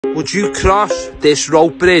Would you cross this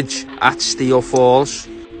rope bridge at Steel Falls?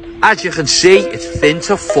 As you can see, it's thin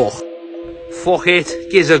to fuck. Fuck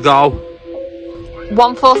it, give it a go.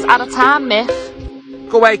 1 foot at a time, Miff.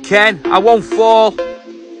 Go ahead, Ken, I won't fall.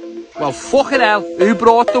 Well, fucking hell, who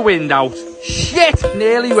brought the wind out? Shit,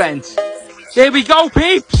 nearly went. Here we go,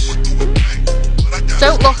 peeps.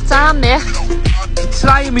 Don't look down, Miff.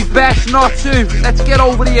 Trying my best not to. Let's get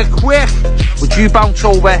over here quick. Would you bounce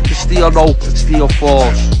over the steel rope at Steel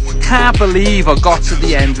Falls? Can't believe I got to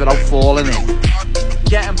the end without falling in.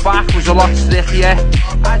 Getting back was a lot trickier.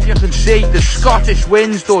 As you can see, the Scottish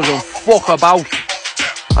winds doesn't fuck about.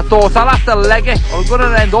 I thought I'll have to leg it or I'm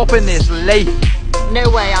gonna end up in this lake. No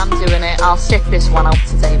way I'm doing it. I'll sit this one out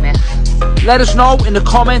today, Miff. Let us know in the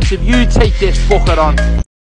comments if you take this fucker on.